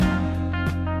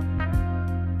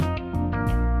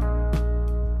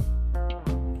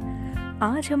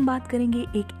आज हम बात करेंगे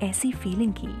एक ऐसी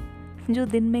फीलिंग की जो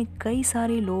दिन में कई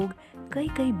सारे लोग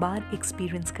कई बार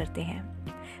एक्सपीरियंस करते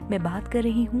हैं। मैं बात कर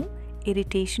रही हूँ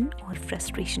इरिटेशन और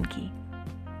फ्रस्ट्रेशन की।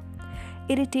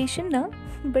 इरिटेशन ना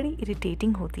बड़ी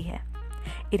इरिटेटिंग होती है।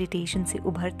 इरिटेशन से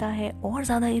उभरता है और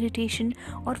ज़्यादा इरिटेशन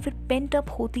और फिर पेंट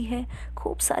अप होती है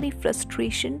खूब सारी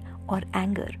फ्रस्ट्रेशन और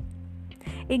एंगर।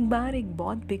 एक बार एक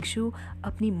बौद्ध भिक्षु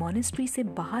अपनी मॉनेस्ट्री से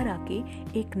बाहर आके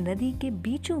एक नदी के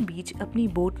बीचों बीच अपनी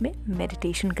बोट में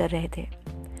मेडिटेशन कर रहे थे।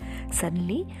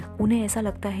 सडनली उन्हें ऐसा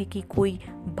लगता है कि कोई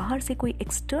बाहर से कोई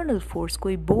एक्सटर्नल फोर्स,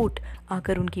 कोई बोट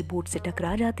आकर उनकी बोट से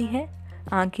टकरा जाती है।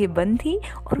 आंखें बंद थी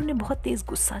और उन्हें बहुत तेज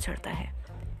गुस्सा चढ़ता है।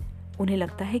 उन्हें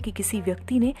लगता है कि किसी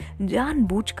व्यक्ति ने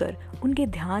जानबूझकर उनके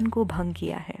ध्यान को भंग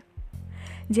किया है।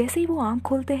 जैसे ही वो आंख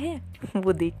खोलते हैं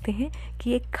वो देखते हैं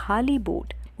कि एक खाली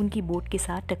बोट उनकी बोट के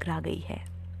साथ टकरा गई है।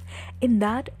 In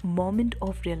that moment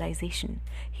of realization,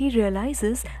 he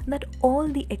realizes that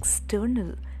all the external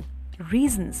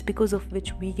reasons because of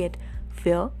which we get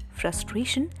fear,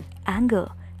 frustration, anger,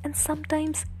 and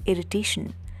sometimes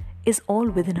irritation is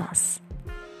all within us.